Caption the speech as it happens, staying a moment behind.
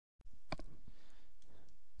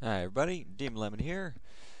Hi everybody, Demon Lemon here.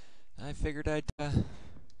 I figured I'd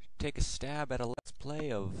take a stab at a Let's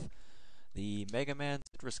Play of the Megaman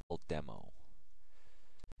Citrus Cult demo.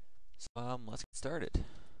 So let's get started.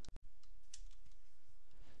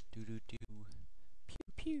 Doo doo doo. Pew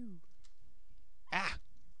pew. Ah!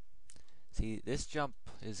 See, this jump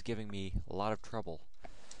is giving me a lot of trouble.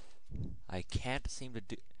 I seem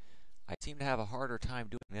to have a harder time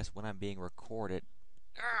doing this when I'm being recorded.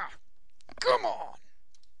 Ah! Come on!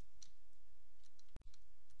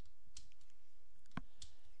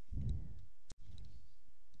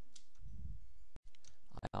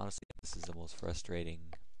 I honestly think this is the most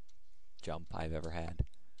frustrating jump I've ever had.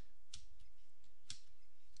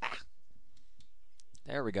 Ah!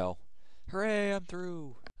 There we go. Hooray, I'm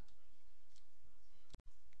through!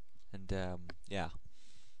 And, yeah.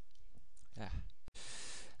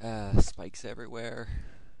 Spikes everywhere.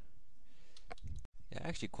 Yeah, I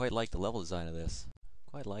actually quite like the level design of this.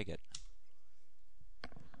 Quite like it.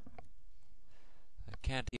 I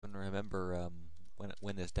can't even remember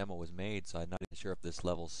when this demo was made, so I'm not even sure if this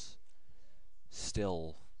level's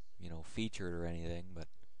still, featured or anything, but...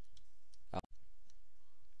 Oh.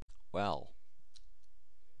 Well.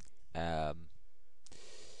 Yeah,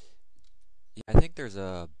 I think there's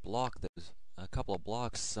a couple of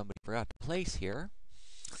blocks somebody forgot to place here.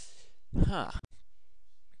 Huh.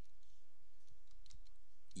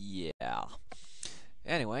 Yeah.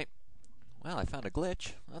 Anyway, well, I found a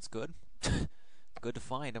glitch. That's good. Good to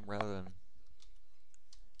find them rather than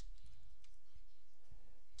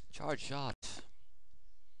charge shot.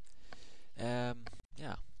 Yeah.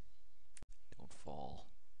 Don't fall.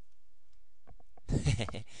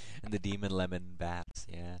 And the Demon Lemon bats,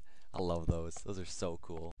 yeah. I love those. Those are so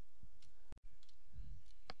cool.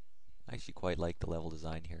 I actually quite like the level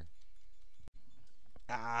design here.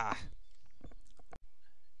 Ah!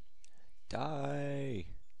 Die!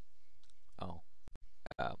 Oh.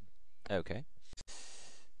 Okay.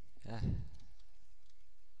 Ah!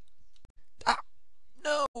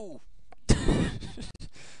 No!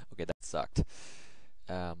 Okay, that sucked.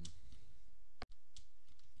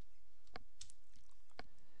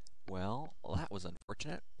 Well, that was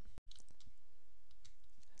unfortunate.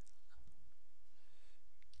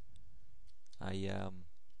 I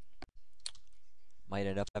might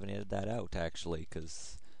end up having to edit that out actually,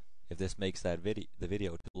 because if this makes the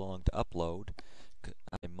video too long to upload,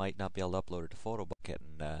 I might not be able to upload it to PhotoBucket,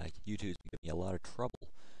 and YouTube's giving me a lot of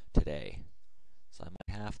trouble today, so I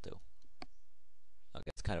might have to. Okay,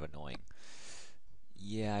 it's kind of annoying.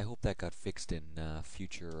 Yeah, I hope that got fixed in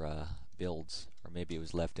future builds, or maybe it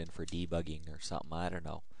was left in for debugging or something. I don't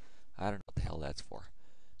know. I don't know what the hell that's for.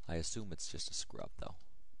 I assume it's just a screw up though.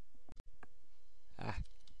 Ah,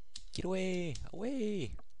 get away!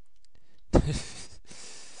 Away!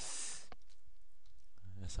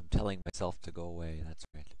 Yes, I'm telling myself to go away, that's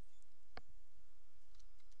right.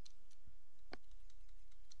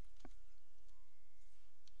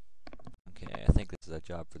 Okay, I think this is a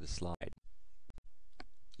job for the slide.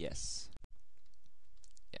 Yes.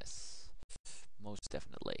 Yes. Most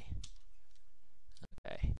definitely.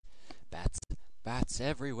 Okay. Bats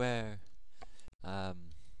everywhere.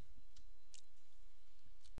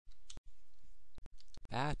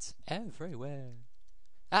 Bats everywhere.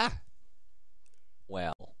 Ah!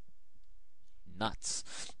 Well. Nuts.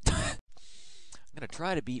 I'm gonna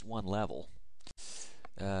try to beat one level.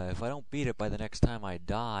 If I don't beat it by the next time I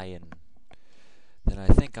die, then I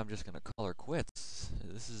think I'm just gonna call her quits.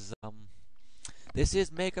 This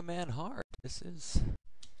is Megaman hard. It's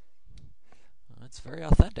very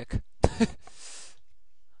authentic.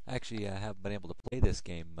 Actually, I haven't been able to play this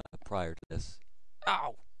game prior to this.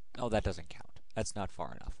 Ow! Oh, that doesn't count. That's not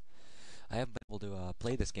far enough. I haven't been able to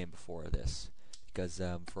play this game before this, because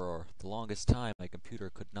for the longest time my computer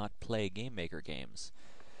could not play Game Maker games.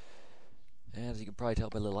 And as you can probably tell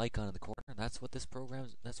by the little icon in the corner, that's what this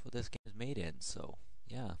game is made in, so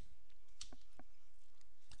yeah.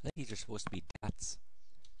 I think these are supposed to be bats.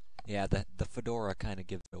 Yeah, the fedora kind of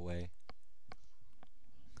gives it away.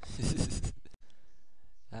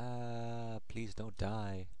 Please don't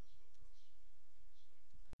die.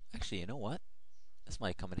 Actually, you know what? This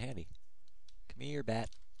might come in handy. Come here, bat.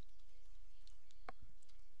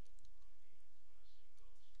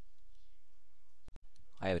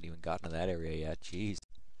 I haven't even gotten to that area yet. Jeez.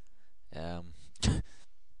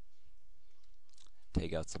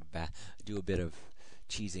 Take out some bat. Do a bit of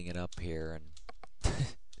cheesing it up here, and I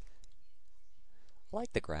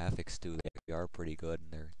like the graphics too. They are pretty good,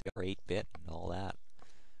 and they are 8-bit and all that.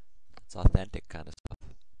 It's authentic kind of stuff.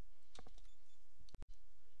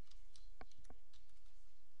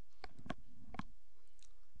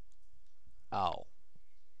 Oh.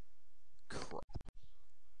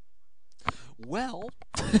 Well,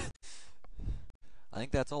 I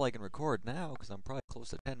think that's all I can record now, because I'm probably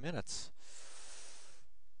close to 10 minutes.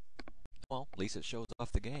 Well, at least it shows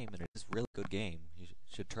off the game, and it is a really good game. You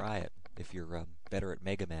should try it if you're better at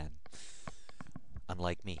Megaman,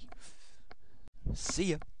 unlike me. See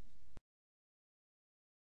ya!